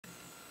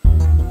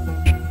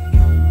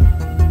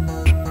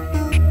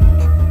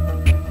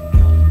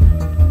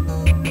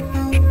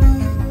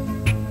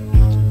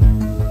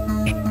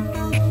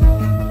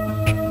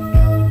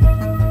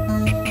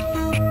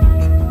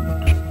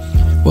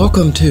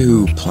Welcome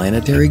to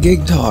Planetary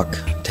Gig Talk,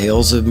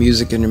 Tales of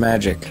Music and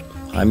Magic.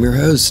 I'm your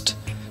host,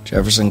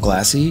 Jefferson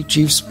Glassy,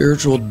 Chief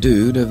Spiritual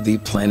Dude of the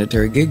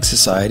Planetary Gig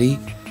Society,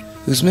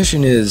 whose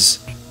mission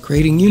is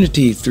creating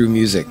unity through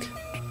music,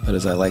 but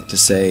as I like to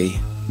say,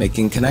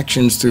 making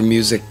connections through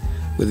music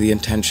with the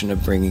intention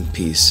of bringing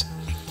peace.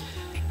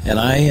 And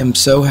I am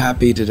so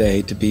happy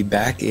today to be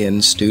back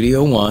in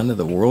Studio One of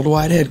the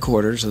worldwide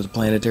headquarters of the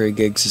Planetary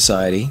Gig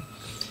Society.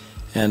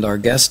 And our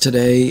guest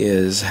today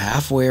is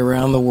halfway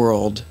around the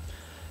world,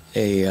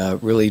 a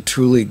really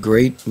truly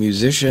great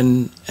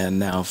musician and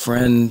now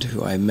friend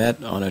who I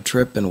met on a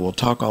trip, and we'll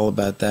talk all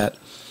about that.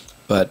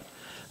 But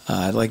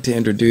I'd like to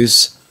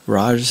introduce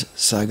Raj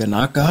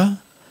Sagonakha,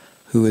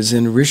 who is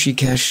in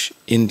Rishikesh,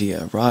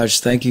 India.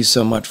 Raj, thank you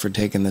so much for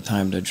taking the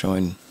time to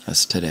join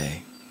us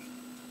today.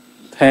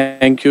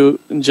 Thank you,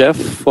 Jeff,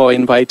 for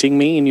inviting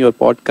me in your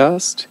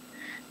podcast.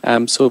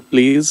 I'm so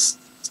pleased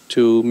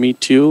to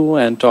meet you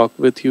and talk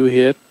with you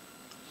here.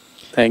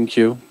 Thank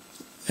you.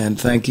 And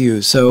thank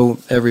you. So,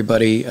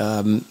 everybody,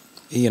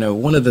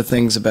 one of the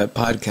things about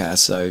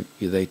podcasts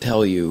they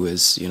tell you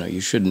is,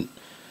 you shouldn't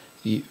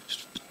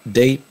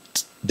date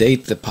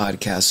the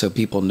podcast so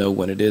people know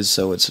when it is,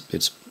 so it's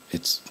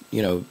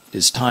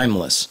is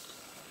timeless.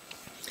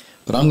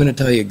 But I'm going to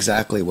tell you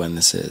exactly when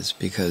this is,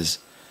 because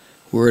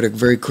we're at a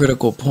very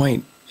critical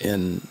point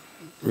in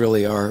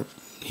really our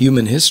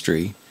human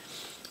history.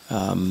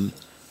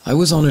 I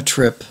was on a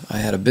trip. I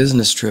had a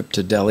business trip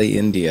to Delhi,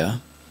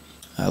 India.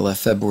 I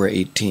left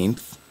February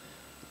 18th.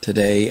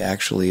 Today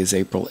actually is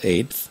April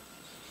 8th.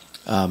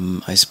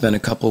 I spent a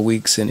couple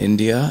weeks in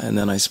India, and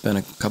then I spent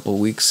a couple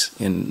weeks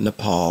in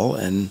Nepal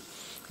and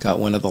got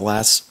one of the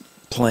last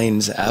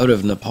planes out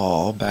of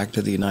Nepal back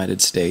to the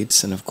United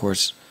States, and of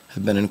course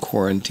have been in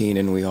quarantine,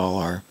 and we all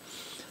are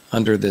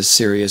under this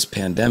serious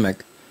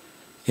pandemic.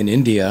 In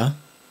India,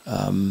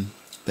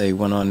 they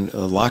went on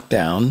a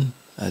lockdown.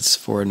 That's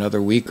for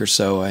another week or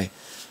so. I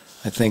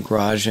think,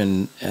 Raj,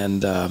 and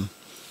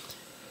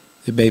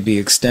it may be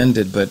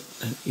extended, but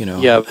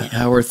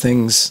how are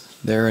things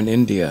there in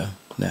India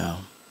now?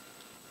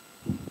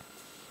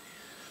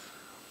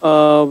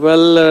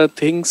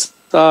 Things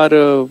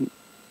are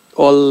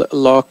all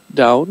locked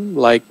down,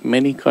 like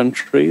many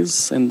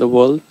countries in the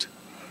world.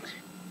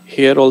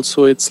 Here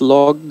also it's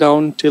locked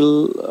down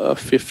till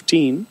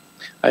 15,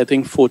 I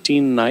think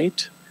 14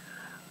 night.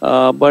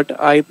 But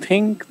I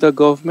think the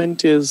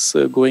government is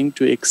going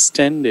to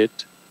extend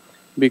it,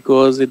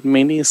 because in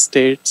many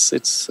states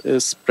it's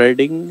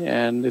spreading,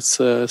 and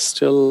it's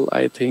still,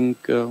 I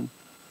think,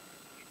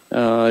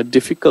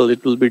 difficult.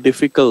 It will be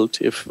difficult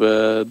if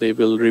they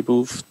will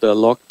remove the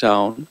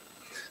lockdown.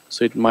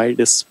 So it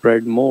might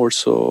spread more.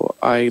 So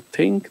I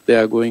think they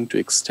are going to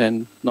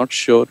extend. Not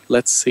sure.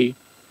 Let's see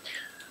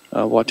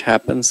what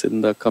happens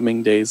in the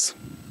coming days.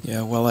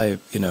 Yeah, well, I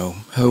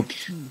hope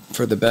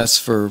for the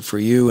best for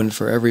you and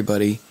for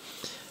everybody.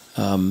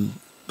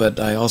 But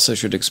I also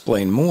should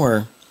explain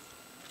more.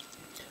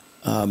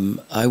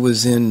 I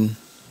was in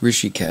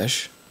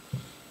Rishikesh,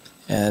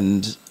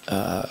 and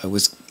I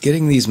was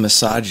getting these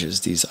massages,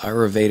 these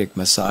Ayurvedic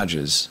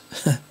massages,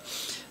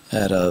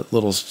 at a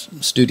little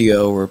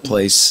studio or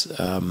place.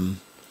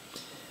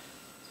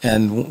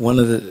 And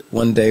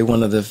one day,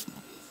 one of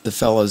the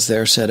fellows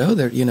there said, "Oh,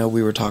 there,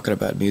 we were talking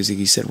about music."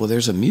 He said, "Well,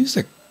 there's a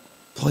music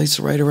place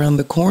right around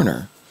the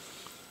corner."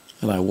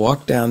 And I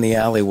walked down the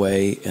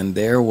alleyway, and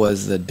there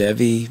was the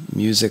Devi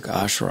Music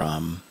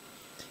Ashram.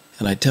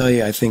 And I tell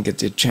you, I think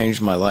it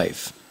changed my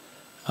life.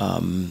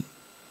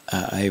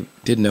 I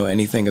didn't know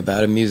anything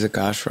about a music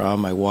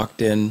ashram. I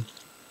walked in,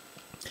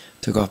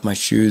 took off my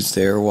shoes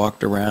there,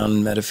 walked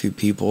around, met a few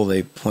people.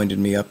 They pointed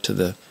me up to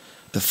the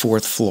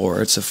fourth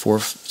floor. It's a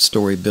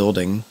 4-story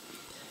building.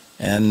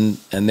 And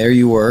there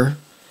you were.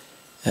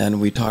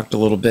 And we talked a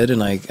little bit,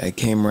 and I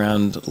came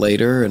around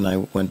later, and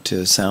I went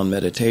to a sound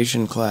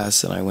meditation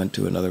class, and I went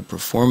to another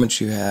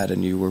performance you had,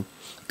 and you were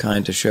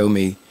kind to show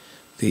me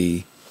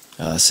the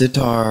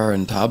sitar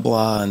and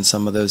tabla and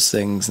some of those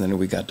things, and then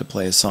we got to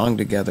play a song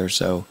together.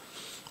 So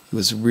it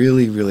was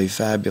really, really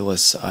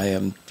fabulous. I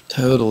am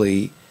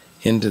totally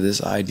into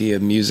this idea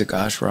of music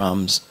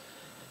ashrams.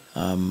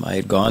 I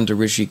had gone to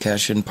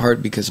Rishikesh in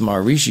part because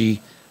Maharishi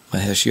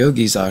Mahesh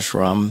Yogi's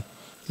ashram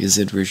is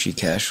in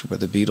Rishikesh, where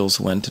the Beatles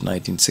went in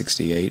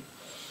 1968.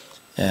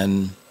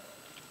 And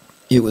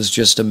it was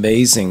just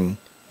amazing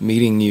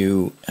meeting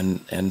you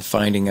and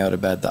finding out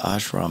about the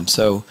ashram.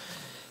 So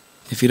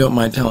if you don't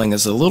mind telling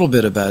us a little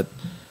bit about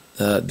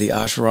the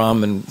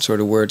ashram and sort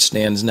of where it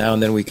stands now,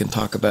 and then we can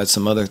talk about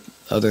some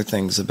other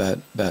things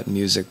about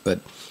music. But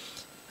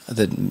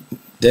the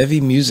Devi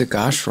Music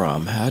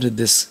Ashram, how did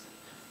this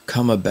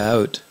come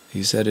about?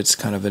 You said it's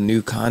kind of a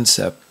new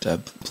concept.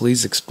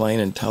 Please explain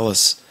and tell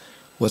us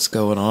what's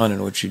going on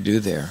and what you do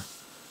there.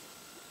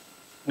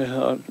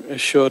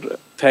 Sure.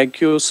 Thank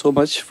you so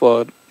much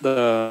for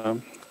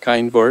the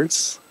kind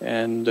words.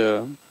 And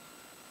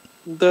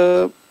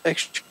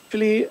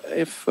actually,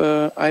 if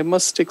I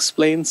must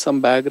explain some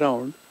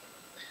background,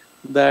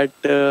 that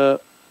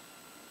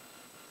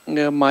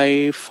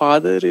my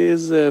father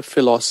is a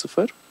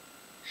philosopher,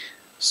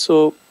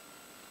 So,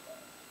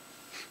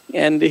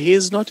 and he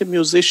is not a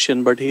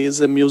musician, but he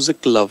is a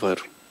music lover.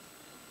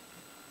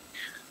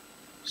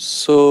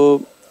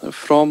 So,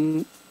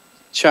 from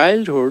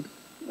childhood,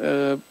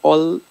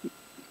 all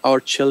our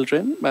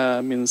children,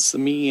 means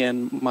me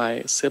and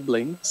my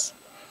siblings,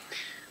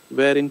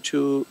 were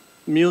into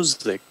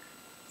music.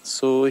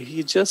 So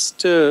he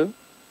just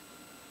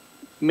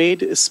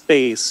made a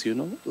space,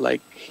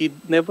 like he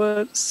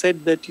never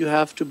said that you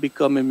have to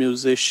become a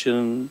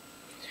musician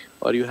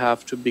or you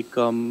have to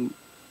become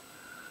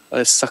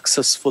a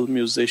successful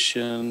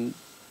musician.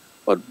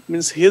 Or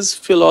means his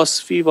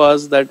philosophy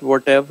was that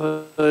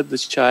whatever the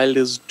child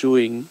is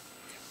doing,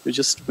 you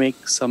just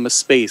make some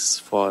space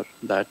for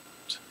that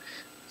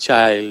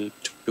child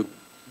to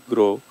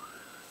grow.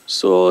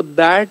 So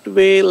that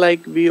way,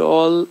 like we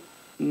all,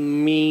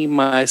 me,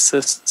 my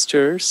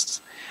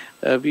sisters,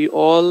 we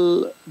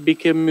all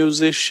became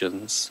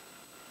musicians.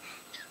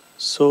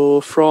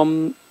 So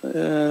from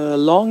a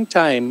long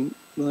time,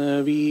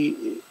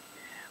 we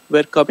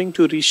were coming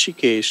to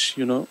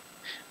Rishikesh,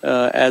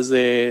 as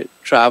a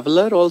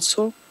traveler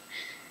also.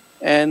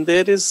 And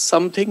there is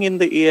something in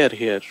the air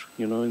here,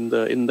 in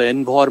the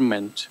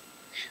environment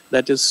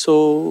that is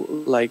so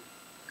like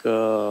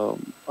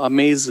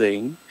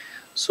amazing.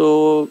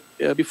 So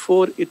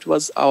before it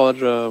was our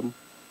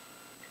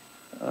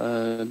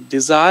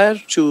desire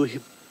to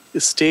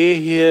stay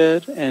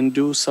here and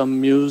do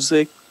some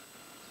music.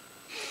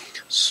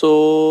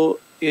 So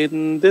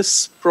in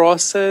this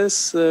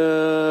process,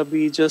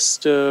 we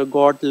just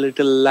got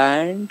little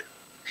land.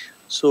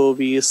 So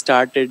we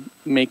started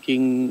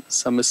making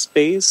some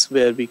space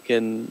where we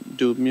can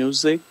do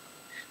music.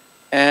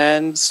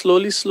 And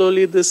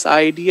slowly, this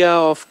idea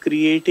of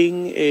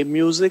creating a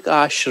music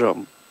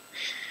ashram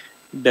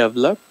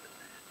developed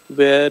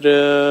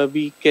where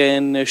we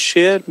can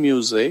share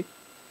music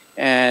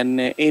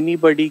and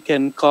anybody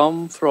can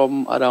come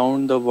from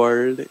around the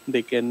world.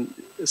 They can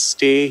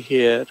stay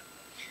here.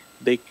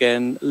 They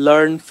can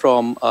learn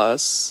from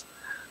us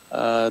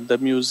the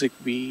music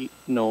we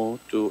know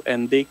too,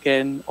 and they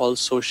can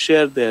also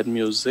share their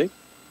music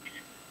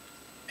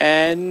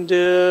and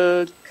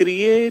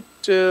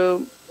create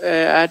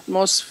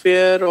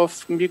atmosphere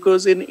of,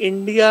 because in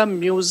India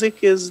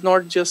music is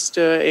not just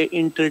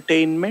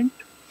entertainment.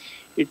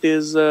 It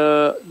is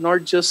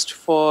not just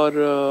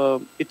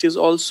for it is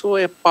also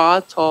a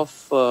path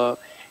of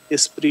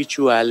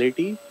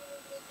spirituality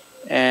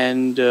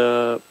and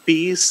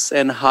peace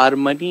and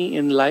harmony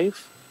in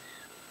life.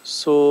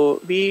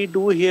 So we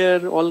do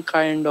here all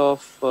kind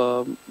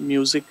of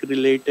music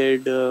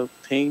related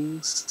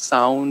things,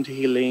 sound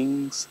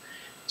healings,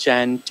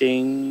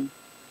 chanting,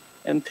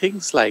 and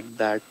things like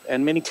that.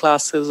 And many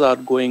classes are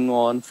going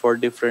on for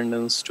different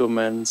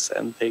instruments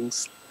and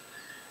things,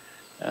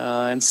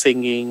 and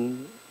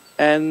singing.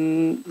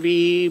 And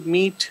we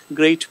meet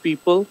great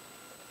people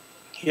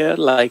here,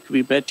 like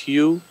we met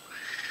you.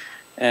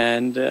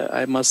 And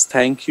I must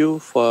thank you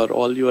for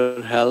all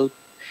your help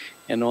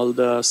and all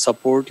the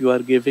support you are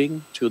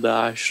giving to the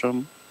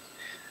ashram.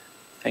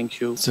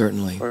 Thank you.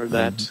 Certainly. For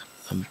that.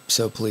 I'm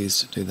so pleased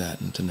to do that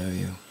and to know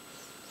you.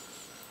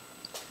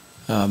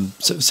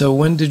 So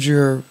when did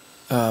you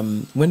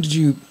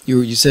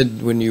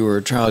said when you were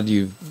a child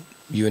you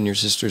and your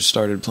sisters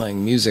started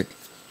playing music.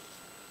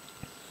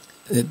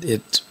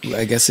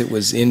 I guess it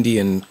was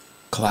Indian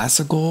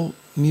classical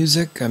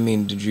music. I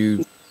mean, did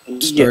you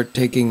start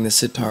taking the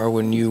sitar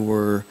when you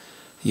were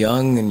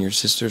young and your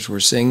sisters were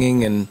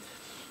singing, and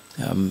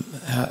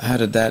how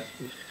did that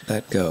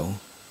go?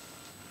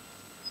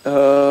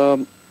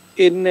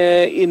 In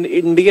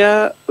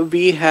India,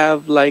 we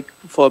have, like,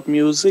 for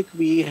music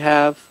we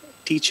have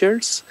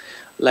teachers.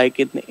 Like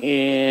in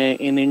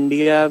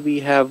India,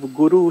 we have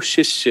Guru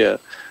Shishya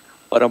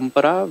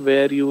Parampara,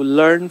 where you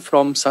learn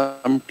from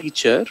some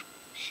teacher,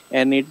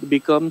 and it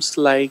becomes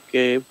like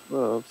a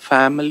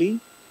family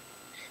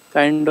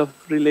kind of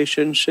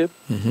relationship.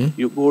 Mm-hmm.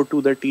 You go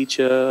to the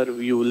teacher,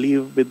 you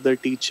live with the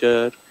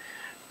teacher,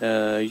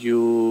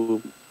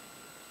 you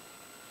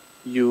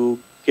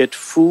get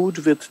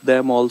food with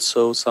them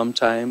also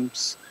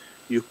sometimes,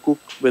 you cook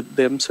with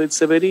them. So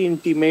it's a very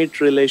intimate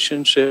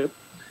relationship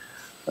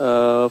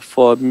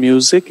for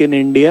music in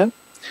India.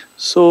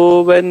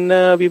 So when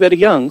we were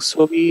young,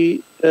 so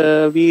we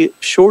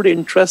showed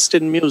interest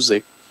in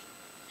music.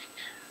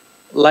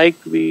 Like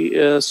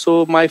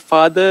so my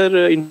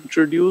father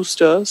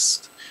introduced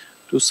us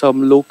to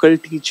some local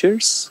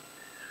teachers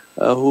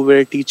who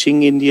were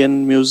teaching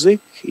Indian music,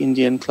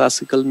 Indian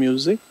classical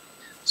music.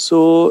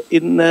 So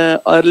in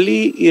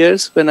early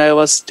years, when I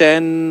was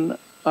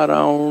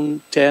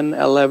around 10,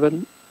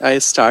 11, I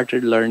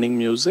started learning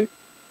music.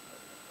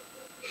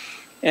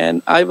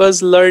 And I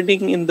was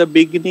learning in the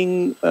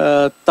beginning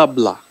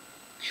tabla.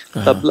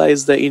 Tabla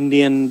is the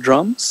Indian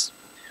drums.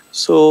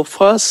 So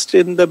first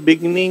in the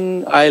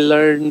beginning, I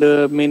learned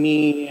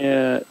many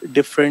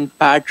different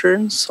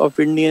patterns of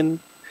Indian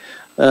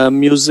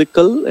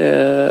musical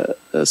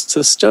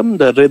system,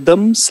 the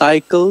rhythm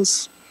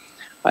cycles.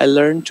 I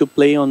learned to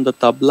play on the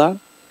tabla.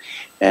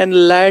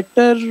 And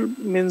latter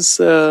means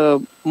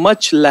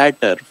much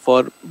latter.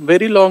 For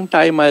very long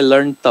time I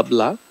learned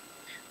tabla,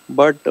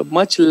 but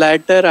much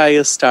later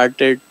I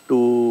started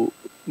to,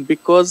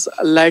 because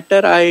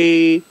later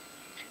I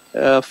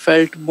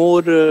felt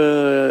more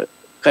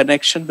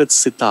connection with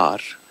sitar.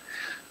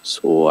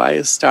 So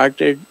I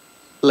started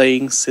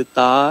playing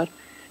sitar,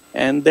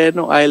 and then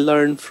I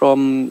learned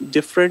from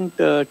different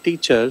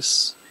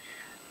teachers,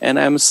 and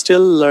I'm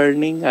still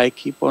learning. I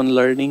keep on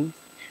learning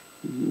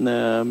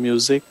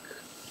music.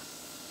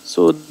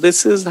 So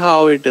this is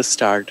how it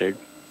started.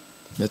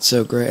 That's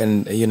so great.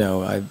 And,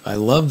 I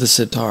love the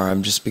sitar.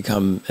 I'm just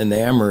become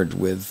enamored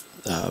with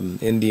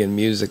Indian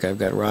music. I've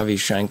got Ravi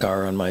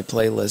Shankar on my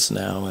playlist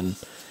now and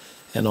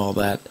all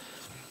that.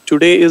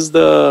 Today is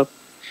the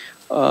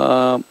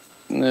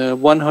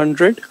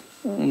 100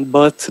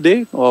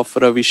 birthday of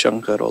Ravi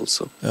Shankar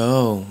also.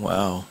 Oh,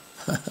 wow.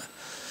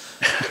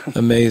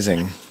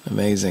 Amazing.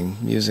 Amazing.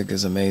 Music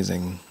is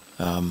amazing.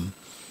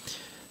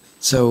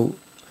 So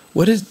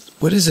what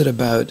is it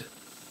about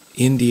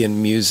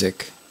Indian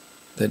music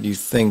that you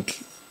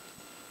think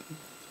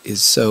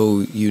is so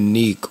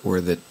unique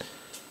or that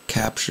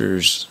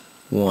captures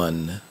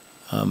one?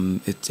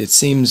 It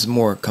seems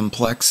more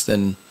complex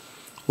than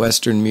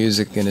Western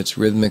music in its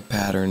rhythmic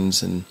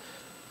patterns and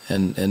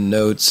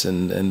notes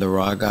and the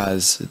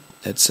ragas,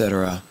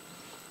 etc.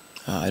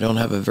 I don't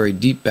have a very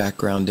deep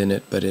background in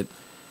it, but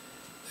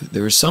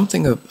there was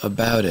something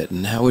about it.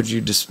 And how would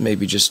you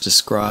maybe just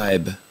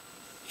describe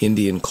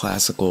Indian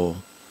classical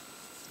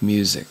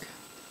music?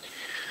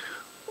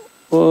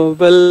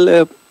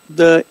 The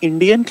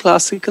Indian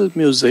classical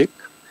music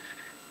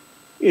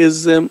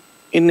is in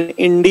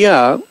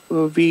India.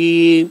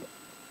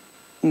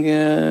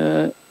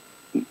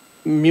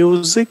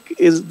 Music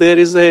is, there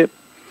is a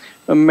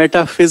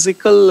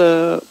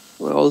metaphysical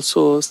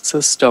also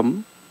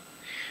system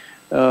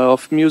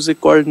of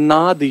music called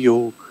Nad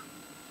Yoga.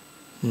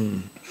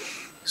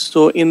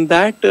 So in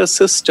that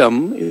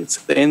system, it's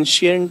the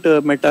ancient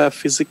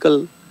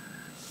metaphysical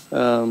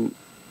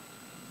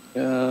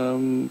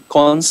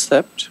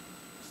concept.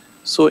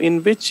 So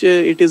in which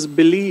it is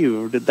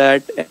believed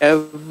that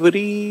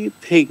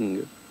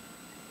everything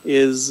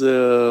is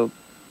a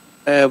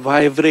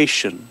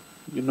vibration,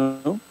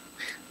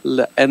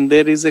 and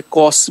there is a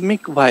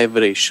cosmic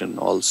vibration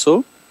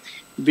also,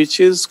 which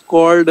is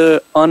called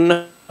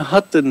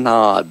Anhat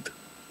Nad,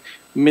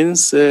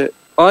 means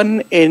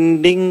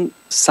unending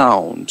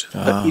sound,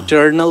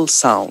 eternal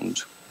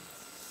sound.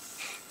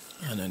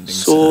 Unending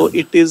so sound.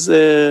 It is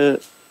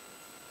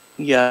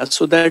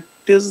so that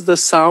is the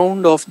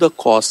sound of the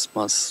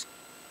cosmos.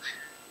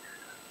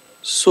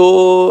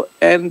 So,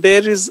 and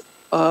there is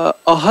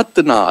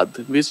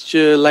Ahatnad, which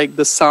like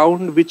the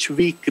sound which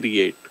we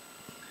create.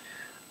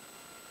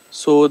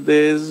 So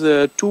there's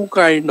two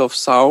kind of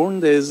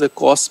sound. There's a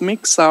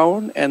cosmic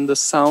sound and the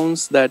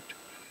sounds that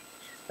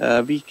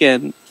we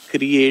can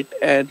create.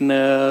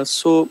 And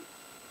so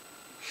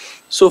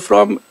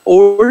from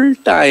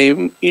old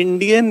time,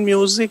 Indian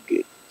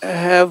music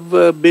have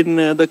been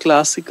the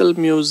classical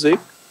music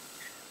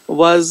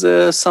was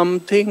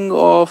something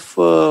of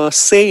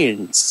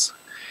saints.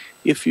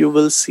 If you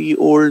will see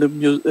old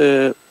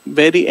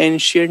very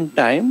ancient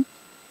time,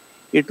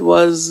 it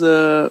was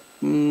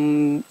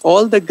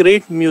all the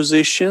great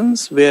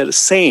musicians were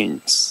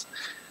saints,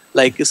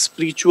 like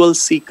spiritual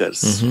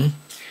seekers. Mm-hmm.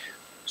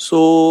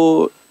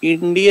 So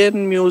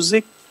Indian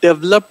music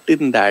developed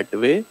in that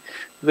way,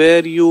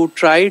 where you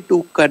try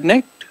to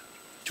connect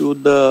to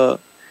the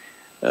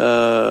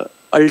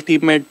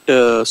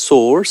ultimate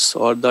source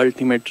or the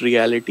ultimate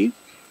reality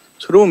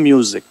through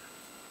music.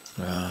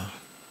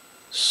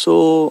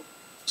 So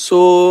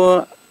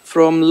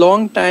from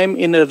long time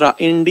in a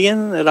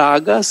Indian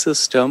raga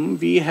system,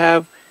 we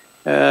have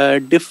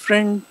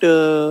different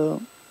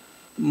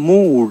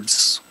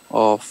moods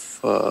of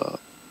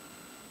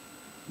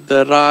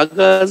the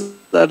ragas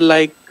are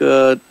like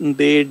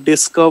they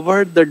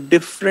discovered the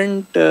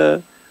different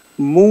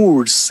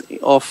moods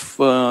of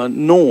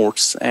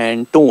notes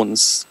and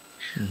tones.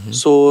 Mm-hmm.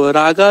 So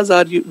ragas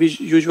are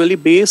usually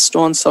based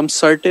on some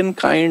certain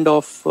kind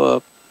of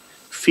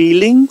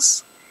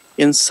feelings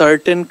in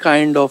certain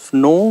kind of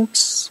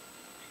notes.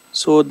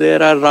 So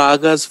there are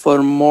ragas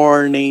for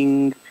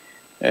morning,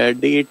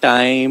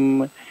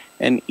 daytime,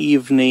 and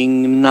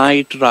evening,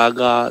 night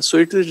raga. So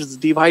it is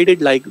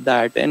divided like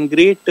that. And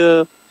great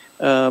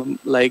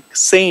like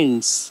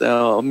saints,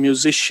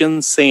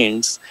 musician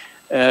saints,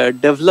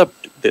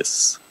 developed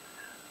this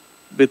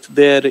with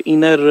their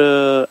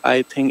inner,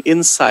 I think,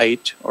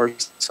 insight or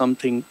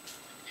something,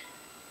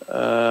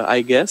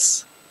 I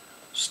guess.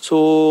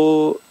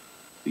 So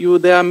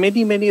there are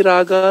many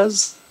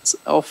ragas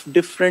of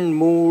different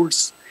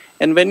moods,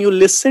 and when you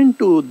listen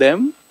to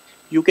them,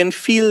 you can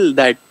feel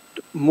that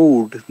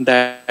mood,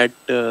 that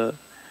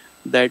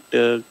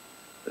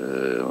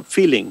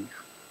feeling.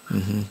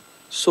 Mm-hmm.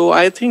 So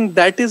I think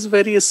that is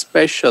very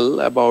special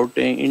about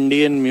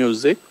Indian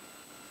music,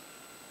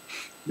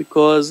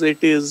 because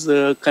it is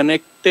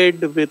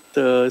connected with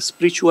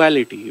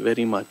spirituality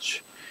very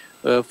much.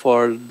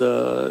 for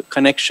the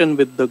connection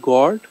with the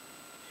God.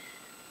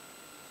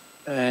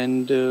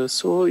 And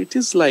so it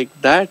is like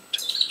that,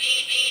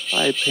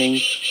 I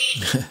think.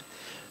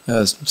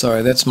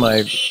 Sorry, that's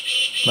my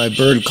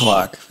bird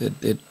clock.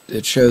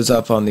 It shows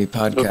up on the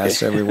podcast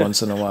Okay. every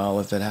once in a while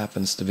if it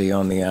happens to be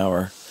on the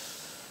hour.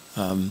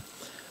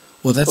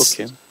 Well, that's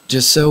Okay.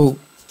 just so,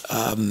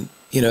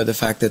 the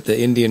fact that the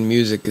Indian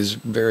music is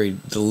very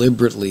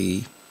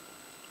deliberately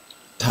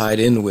tied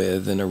in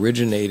with and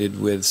originated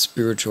with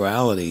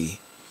spirituality.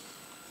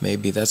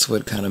 Maybe that's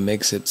what kind of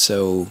makes it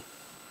so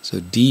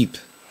deep,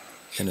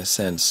 in a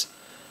sense.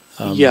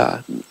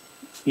 Yeah.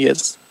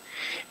 Yes.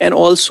 And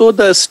also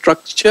the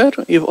structure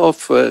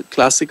of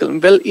classical.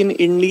 Well, in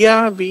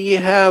India, we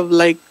have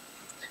like,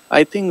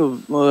 I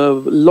think,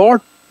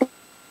 lot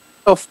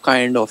of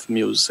kind of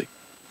music.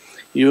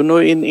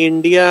 In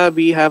India,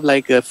 we have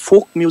like a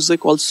folk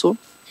music also,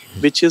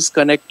 which is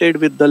connected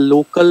with the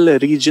local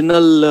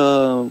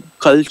regional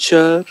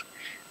culture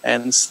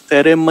and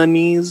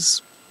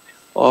ceremonies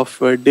of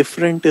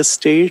different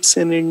states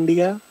in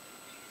India.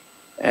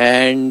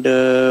 And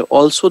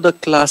also the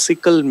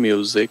classical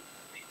music.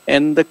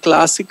 And the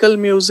classical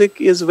music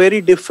is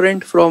very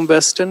different from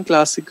Western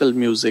classical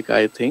music,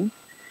 I think,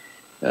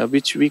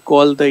 which we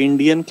call the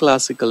Indian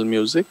classical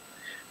music,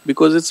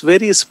 because it's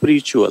very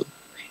spiritual.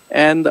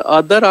 And the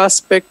other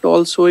aspect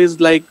also is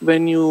like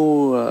when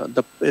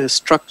the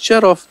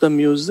structure of the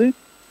music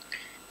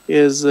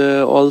is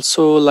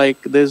also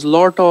like there's a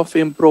lot of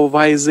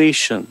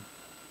improvisation,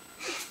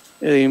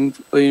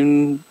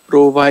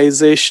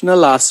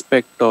 improvisational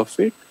aspect of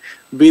it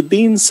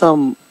within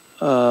some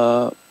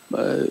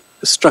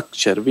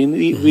structure,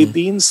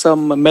 within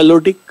some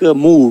melodic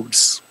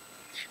moods.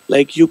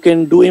 Like you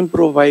can do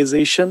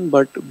improvisation,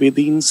 but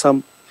within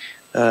some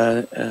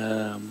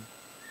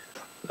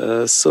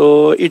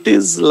so it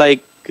is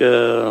like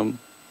the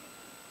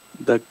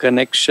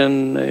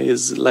connection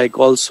is like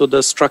also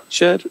the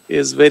structure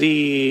is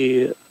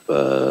very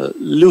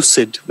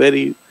lucid,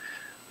 very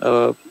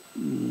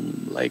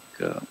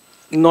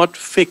not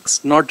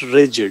fixed, not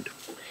rigid,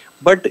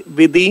 but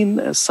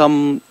within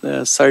some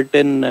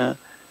certain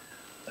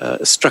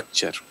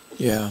structure.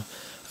 Yeah.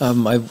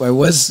 I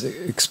was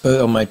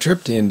exposed on my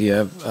trip to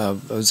India. I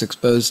was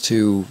exposed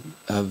to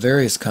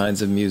various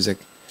kinds of music.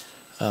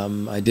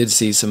 I did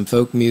see some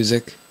folk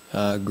music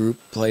group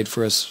played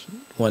for us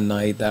one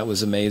night. That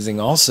was amazing.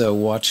 Also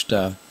watched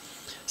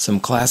some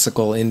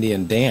classical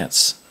Indian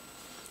dance,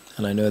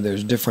 and I know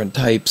there's different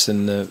types.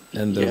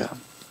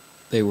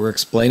 They were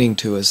explaining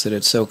to us that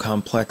it's so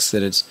complex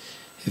that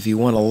if you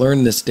want to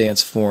learn this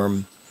dance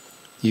form,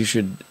 you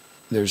should.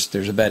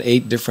 There's about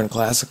 8 different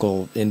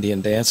classical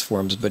Indian dance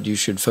forms, but you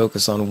should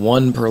focus on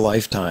one per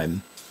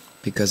lifetime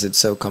because it's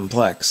so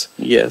complex.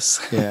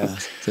 Yes. Yeah,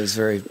 so it's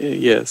very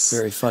yes,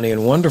 very funny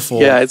and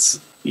wonderful. It's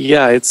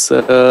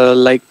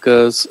like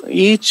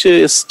each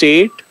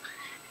state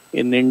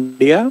in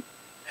India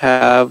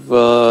have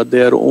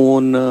their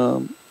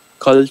own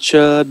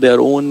culture, their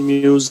own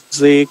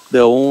music,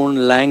 their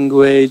own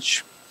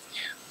language.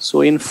 So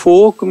in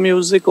folk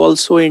music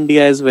also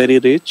India is very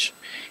rich.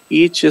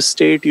 Each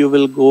state you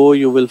will go,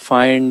 you will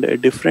find a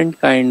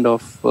different kind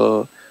of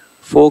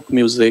folk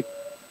music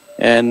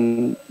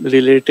and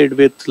related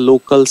with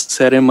local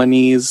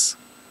ceremonies,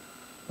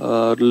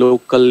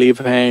 local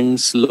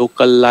events,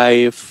 local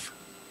life,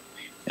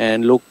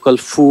 and local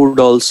food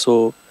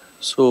also.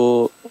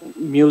 So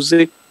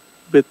music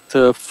with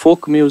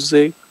folk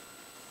music,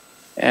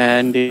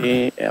 and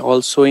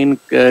also in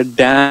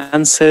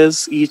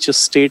dances, each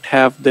state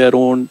have their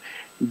own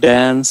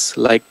dance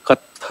like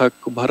Kathak,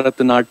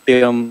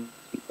 Bharatanatyam.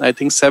 I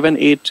think 7,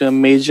 8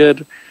 major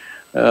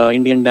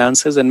Indian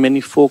dances and many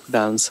folk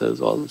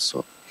dances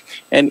also.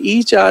 And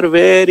each are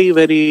very,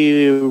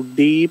 very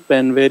deep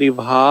and very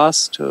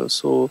vast.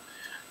 So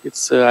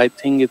it's I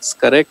think it's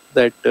correct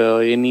that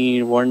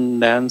any one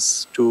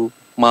dance to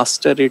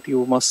master it,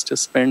 you must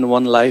spend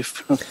one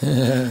life.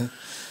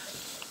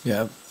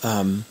 Yeah.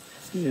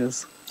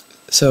 Yes.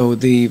 So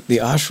the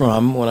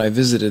ashram, when I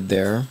visited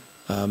there,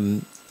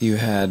 you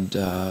had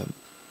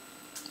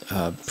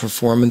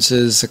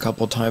performances a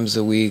couple times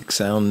a week,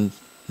 sound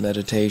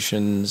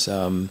meditations,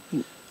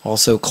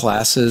 also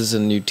classes,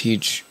 and you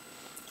teach,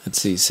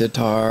 let's see,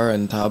 sitar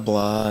and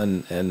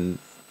tabla and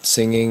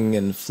singing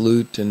and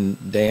flute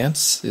and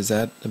dance. Is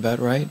that about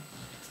right?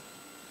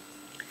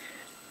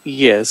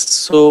 Yes.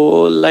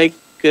 So like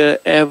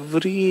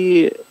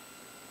every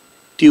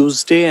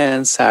Tuesday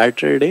and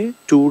Saturday,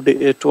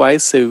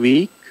 twice a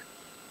week,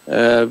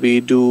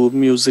 we do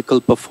musical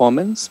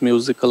performance,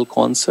 musical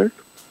concert.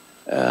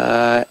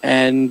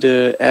 And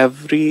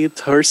every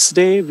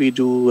Thursday we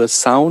do a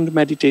sound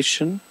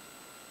meditation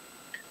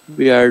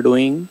we are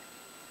doing.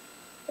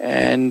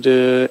 And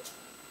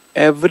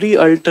every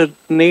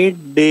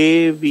alternate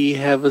day we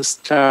have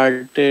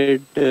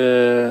started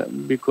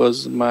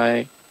because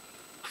my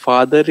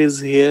father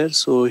is here,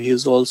 so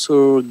he's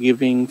also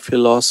giving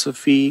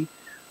philosophy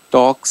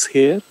talks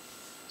here.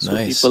 So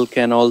Nice. People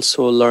can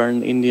also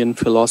learn Indian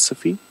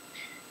philosophy.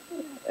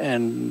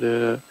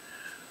 And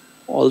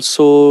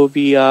Also,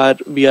 we are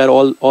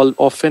all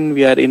often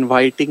we are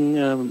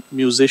inviting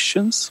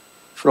musicians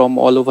from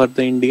all over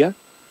the India,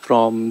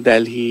 from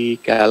Delhi,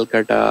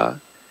 Calcutta,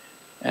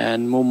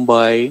 and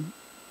Mumbai,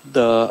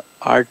 the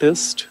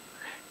artist,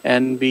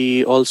 and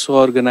we also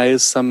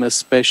organize some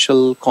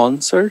special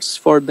concerts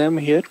for them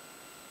here.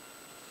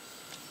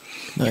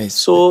 Nice.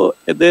 So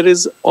there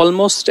is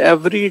almost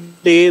every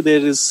day there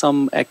is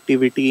some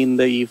activity in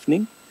the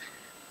evening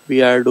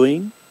we are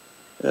doing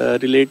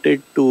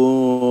related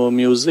to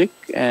music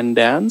and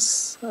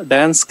dance.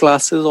 Dance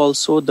classes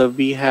also.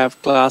 We have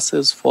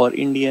classes for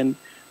Indian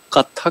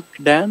Kathak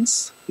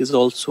dance is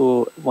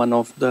also one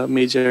of the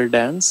major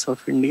dance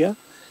of India.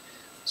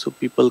 So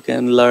people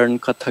can learn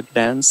Kathak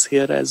dance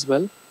here as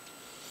well.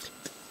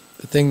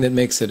 The thing that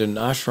makes it an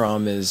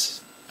ashram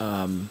is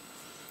a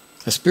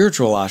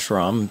spiritual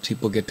ashram.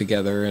 People get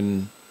together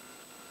and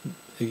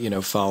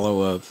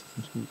follow a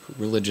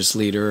religious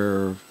leader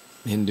or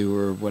Hindu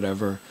or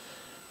whatever.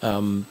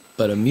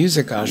 But a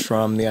music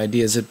ashram, the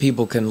idea is that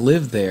people can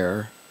live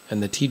there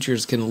and the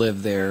teachers can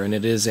live there, and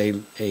it is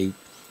a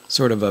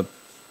sort of a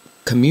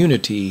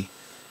community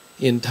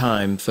in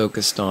time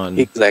focused on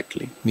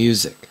Exactly.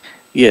 music.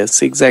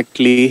 Yes,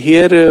 exactly.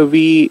 Here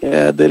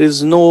there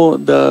is no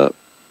the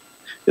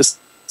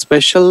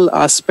special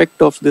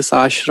aspect of this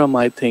ashram.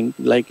 I think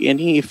like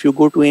if you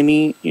go to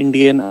any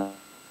Indian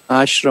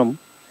ashram,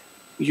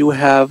 you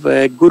have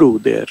a guru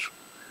there,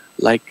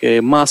 like a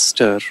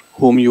master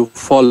whom you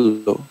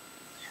follow.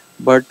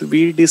 But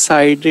we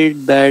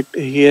decided that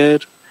here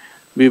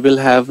we will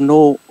have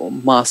no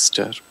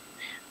master.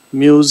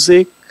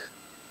 Music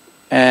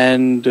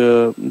and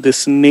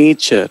this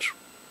nature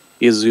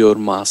is your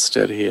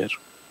master here.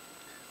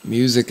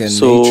 Music and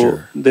So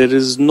nature. there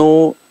is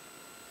no,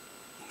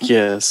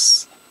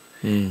 yes,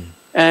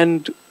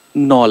 and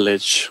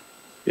knowledge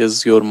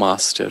is your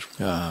master.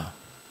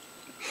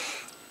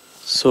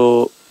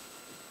 So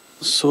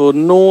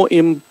no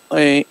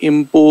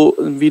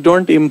we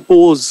don't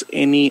impose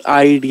any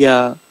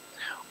idea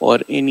or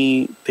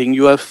anything.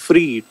 You are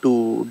free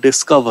to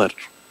discover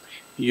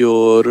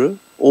your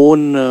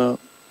own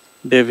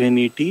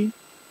divinity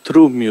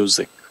through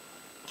music.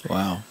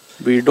 Wow.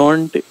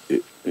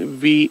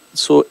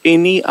 So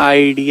any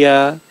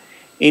idea,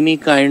 any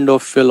kind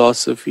of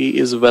philosophy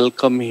is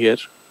welcome here.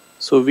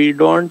 So we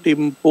don't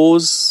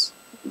impose,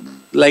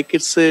 like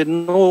it's a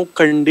no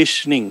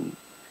conditioning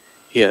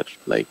here.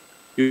 Like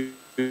you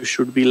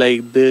should be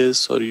like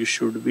this or you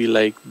should be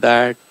like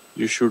that.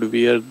 You should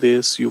wear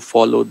this, you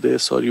follow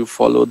this or you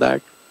follow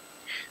that.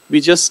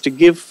 We just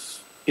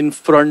give in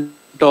front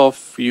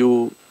of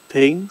you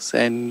things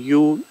and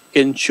you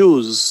can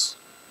choose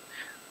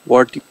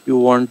what you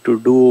want to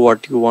do,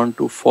 what you want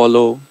to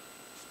follow.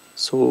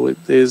 So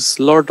there's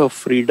a lot of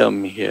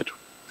freedom here.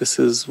 This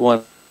is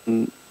one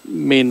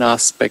main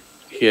aspect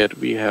here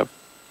we have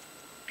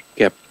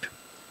kept.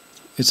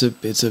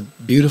 It's a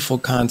beautiful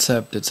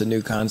concept. It's a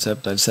new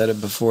concept. I've said it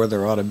before.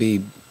 There ought to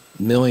be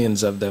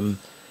millions of them.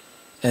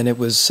 And it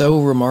was so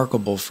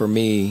remarkable for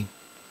me.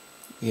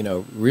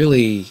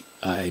 Really,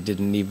 I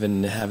didn't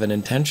even have an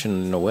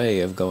intention in a way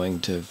of going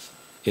to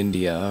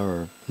India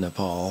or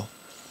Nepal.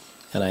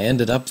 And I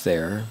ended up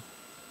there.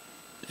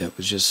 It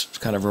was just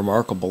kind of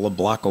remarkable, a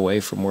block away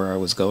from where I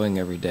was going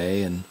every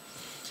day.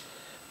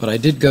 But I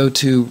did go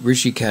to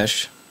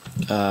Rishikesh,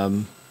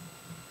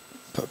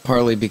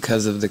 partly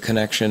because of the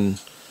connection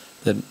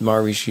that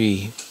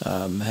Maharishi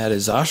had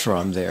his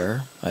ashram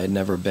there. I had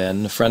never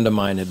been. A friend of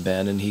mine had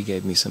been, and he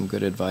gave me some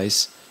good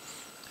advice.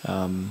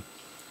 And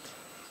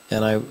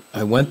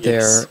I went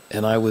there,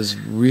 and I was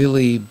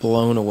really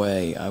blown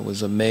away. I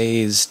was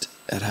amazed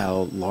at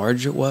how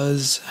large it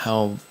was,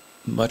 how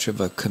much of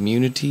a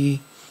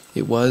community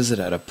it was. It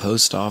had a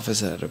post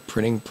office, it had a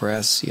printing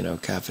press,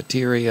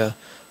 cafeteria,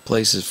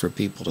 places for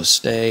people to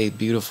stay,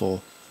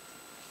 beautiful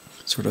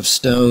sort of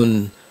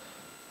stone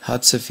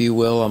huts, if you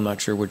will. I'm not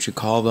sure what you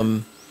call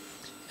them.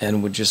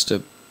 And with just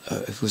it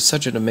was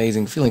such an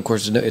amazing feeling. Of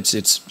course,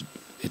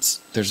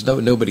 there's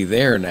nobody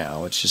there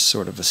now. It's just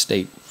sort of a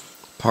state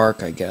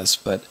park, I guess.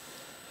 But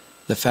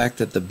the fact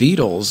that the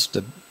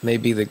Beatles,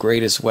 maybe the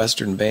greatest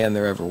Western band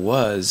there ever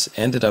was,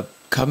 ended up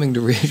coming to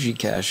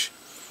Rishikesh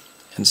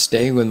and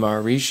staying with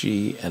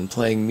Maharishi and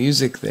playing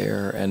music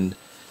there, and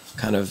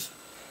kind of,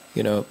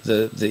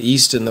 the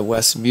East and the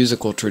West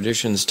musical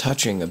traditions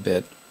touching a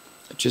bit,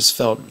 it just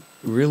felt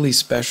really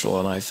special,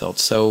 and I felt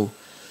so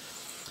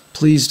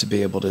pleased to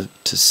be able to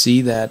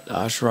see that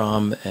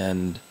ashram,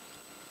 and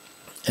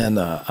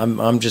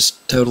I'm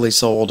just totally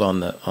sold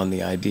on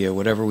the idea.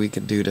 Whatever we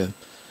could do to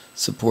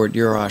support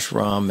your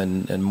ashram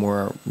and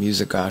more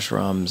music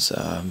ashrams,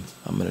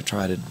 I'm going to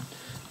try to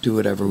do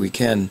whatever we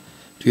can.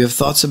 Do you have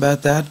thoughts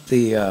about that?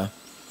 The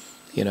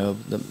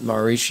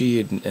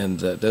Maharishi and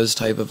those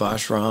type of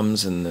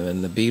ashrams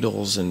and the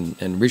Beatles and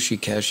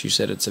Rishikesh. You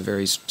said it's a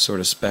very sort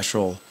of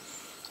special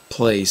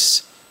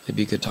place.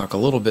 Maybe you could talk a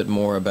little bit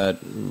more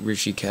about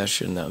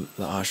Rishikesh and the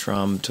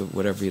ashram, to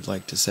whatever you'd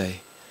like to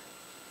say.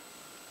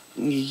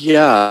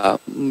 Yeah,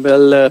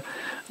 well,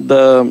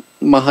 The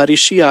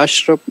Maharishi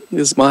Ashram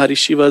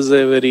Maharishi was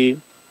a very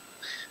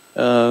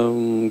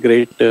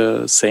great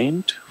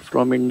saint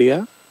from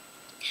India.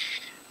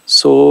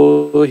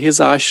 So his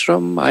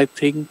ashram, I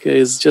think,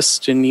 is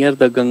just near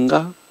the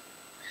Ganga.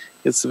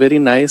 It's very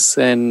nice,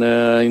 and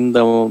in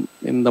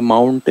the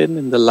mountain,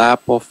 in the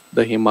lap of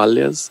the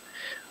Himalayas.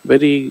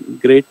 Very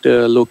great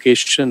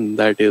location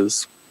that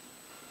is.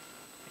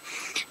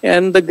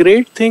 And the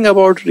great thing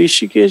about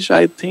Rishikesh,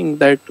 I think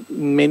that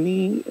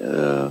many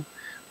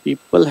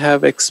people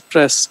have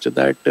expressed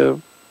that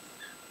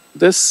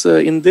this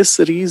in this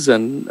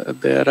region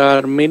there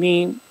are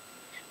many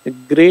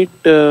great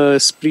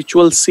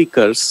spiritual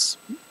seekers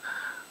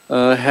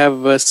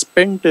have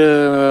spent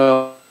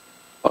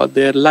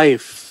their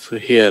life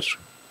here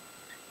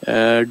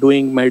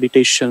doing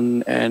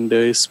meditation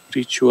and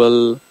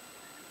spiritual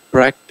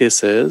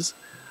practices.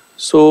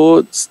 So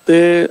it's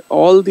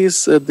all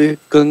these the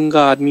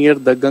Ganga, near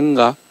the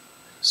Ganga.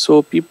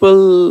 So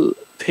people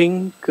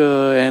think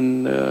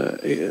and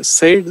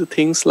said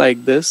things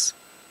like this.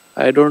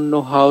 I don't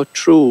know how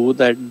true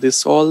that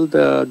this all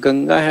the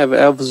Ganga have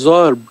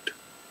absorbed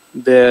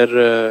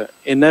their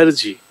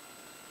energy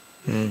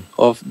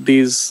of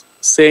these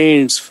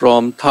saints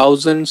from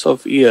thousands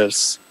of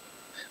years.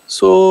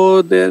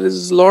 So there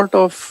is a lot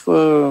of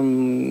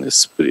when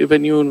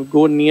you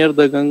go near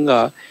the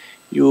Ganga,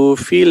 you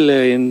feel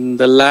in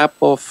the lap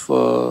of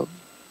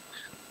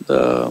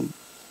the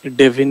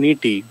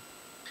divinity.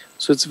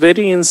 So it's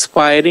very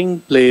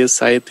inspiring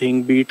place. I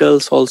think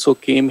Beatles also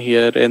came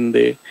here and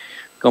they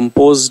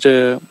composed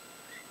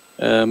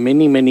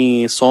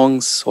many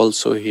songs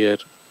also here.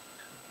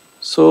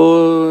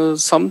 So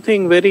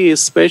something very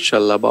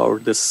special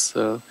about this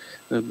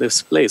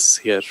place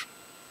here,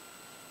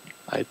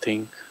 I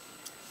think.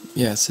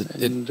 Yes,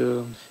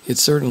 it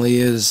certainly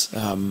is.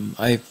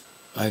 I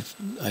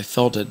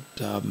felt it.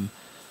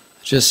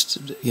 Just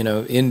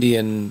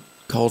Indian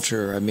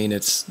culture. I mean,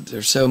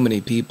 there's so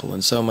many people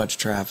and so much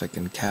traffic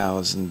and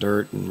cows and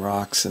dirt and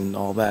rocks and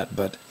all that,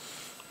 but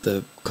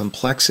the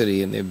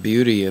complexity and the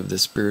beauty of the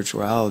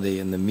spirituality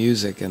and the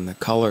music and the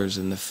colors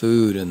and the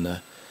food and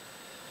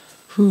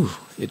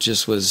it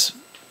just was.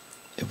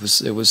 It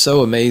was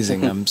so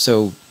amazing. I'm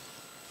so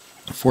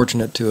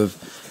fortunate to have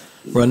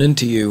run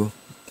into you.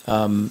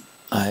 I'm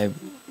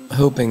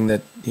hoping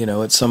that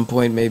at some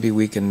point maybe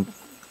we can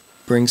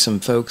bring some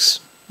folks,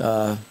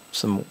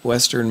 some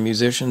Western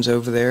musicians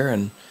over there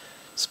and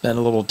spend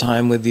a little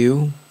time with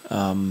you.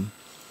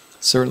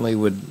 Certainly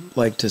would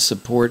like to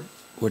support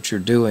what you're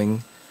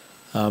doing.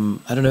 I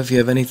don't know if you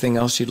have anything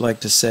else you'd like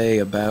to say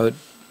about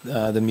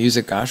the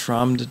Music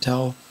Ashram to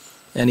tell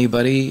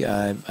anybody.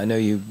 I know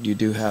you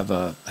do have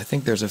I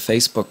think there's a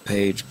Facebook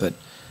page, but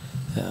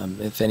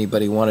if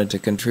anybody wanted to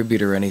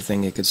contribute or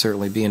anything, you could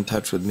certainly be in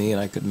touch with me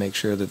and I could make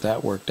sure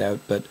that worked out.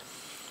 But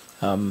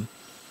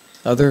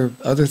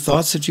other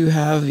thoughts that you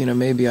have,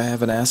 maybe I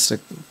haven't asked a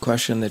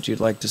question that you'd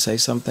like to say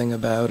something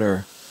about,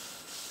 or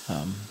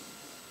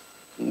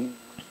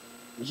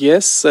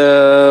Yes,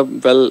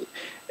 well,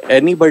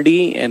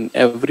 anybody and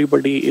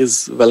everybody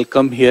is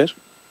welcome here.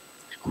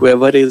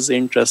 Whoever is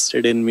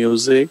interested in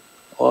music,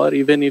 or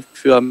even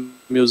if you are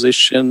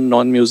musician,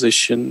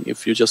 non-musician,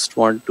 if you just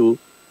want to,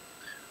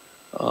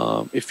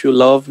 if you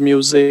love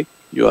music,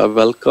 you are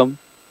welcome.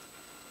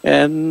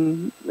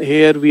 And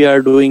here we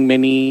are doing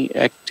many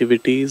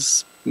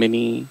activities,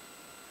 many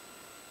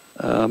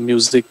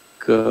music,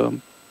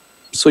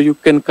 so you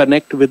can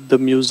connect with the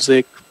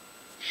music,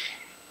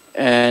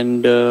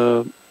 and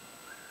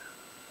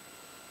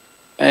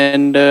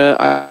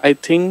I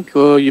think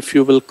if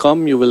you will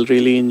come, you will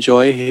really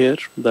enjoy here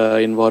the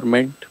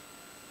environment.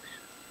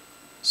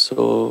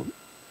 So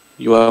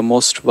you are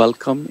most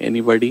welcome,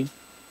 anybody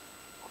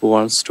who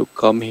wants to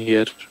come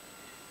here.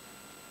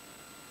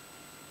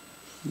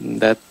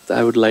 That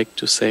I would like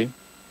to say.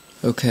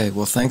 Okay,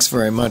 well, thanks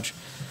very much.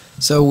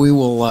 So we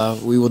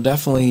will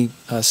definitely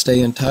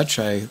stay in touch.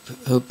 I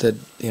hope that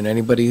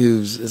anybody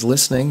is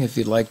listening, if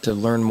you'd like to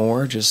learn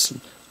more, just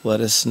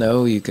let us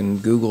know. You can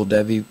Google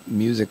Devi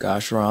Music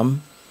Ashram,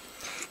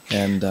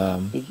 and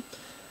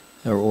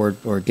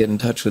or get in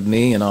touch with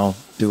me, and I'll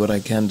do what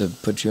I can to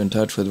put you in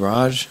touch with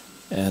Raj.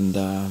 And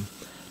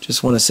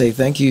just want to say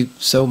thank you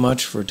so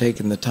much for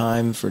taking the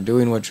time, for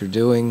doing what you're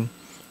doing.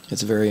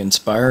 It's very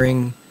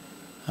inspiring.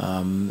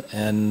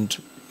 And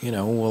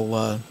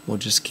we'll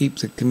just keep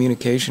the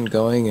communication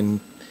going and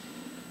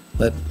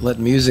let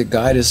music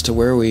guide us to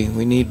where we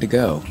need to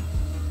go.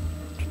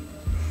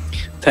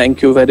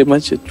 Thank you very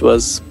much. It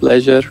was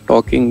pleasure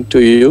talking to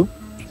you,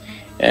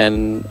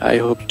 and I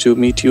hope to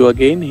meet you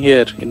again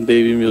here in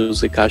Devi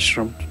Music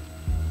Ashram.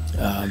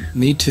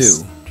 Me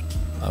too.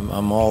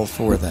 I'm all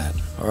for that.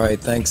 All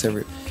right, thanks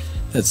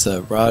That's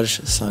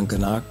Raj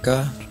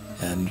Sagonakha,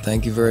 and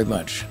thank you very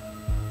much.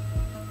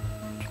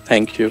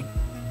 Thank you.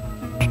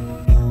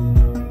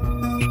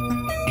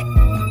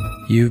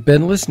 You've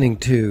been listening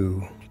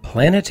to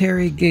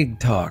Planetary Gig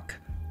Talk,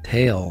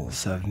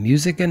 Tales of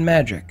Music and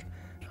Magic.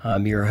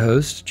 I'm your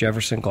host,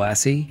 Jefferson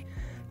Glassy,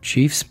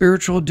 Chief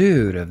Spiritual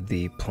Dude of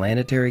the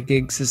Planetary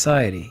Gig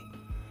Society.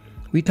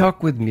 We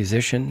talk with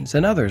musicians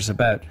and others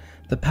about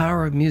the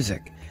power of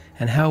music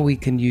and how we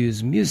can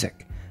use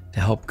music to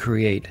help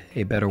create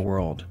a better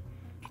world.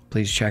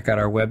 Please check out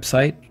our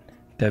website,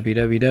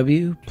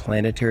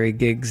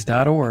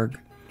 www.planetarygigs.org,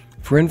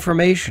 for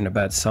information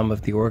about some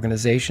of the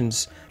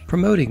organizations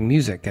promoting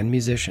music and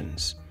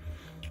musicians,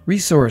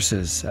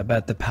 resources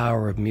about the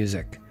power of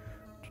music,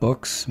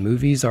 books,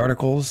 movies,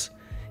 articles,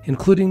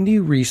 including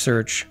new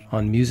research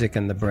on music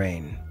and the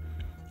brain.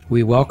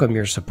 We welcome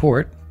your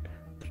support.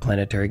 The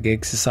Planetary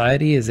Gig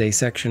Society is a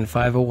Section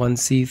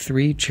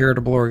 501c3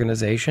 charitable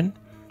organization,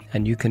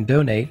 and you can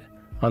donate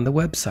on the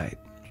website.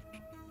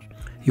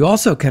 You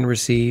also can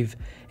receive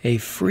a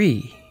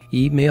free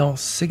email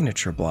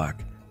signature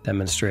block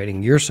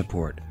demonstrating your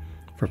support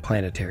for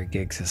Planetary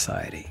Gig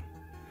Society.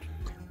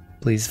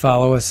 Please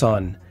follow us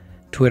on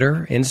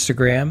Twitter,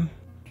 Instagram,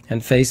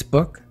 and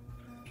Facebook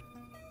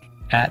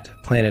at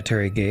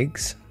Planetary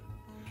Gigs.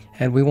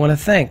 And we want to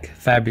thank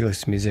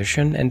fabulous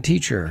musician and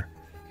teacher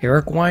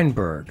Eric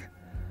Weinberg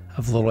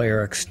of Little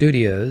Eric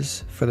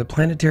Studios for the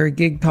Planetary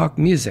Gig Talk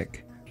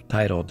music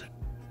titled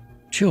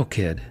Chill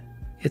Kid,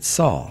 It's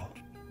Saul.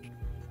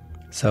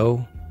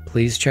 So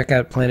please check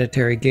out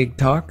Planetary Gig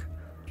Talk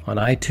on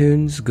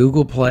iTunes,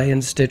 Google Play,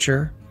 and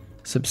Stitcher.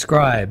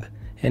 Subscribe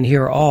and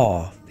hear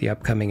all the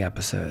upcoming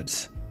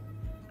episodes.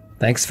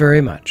 Thanks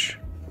very much.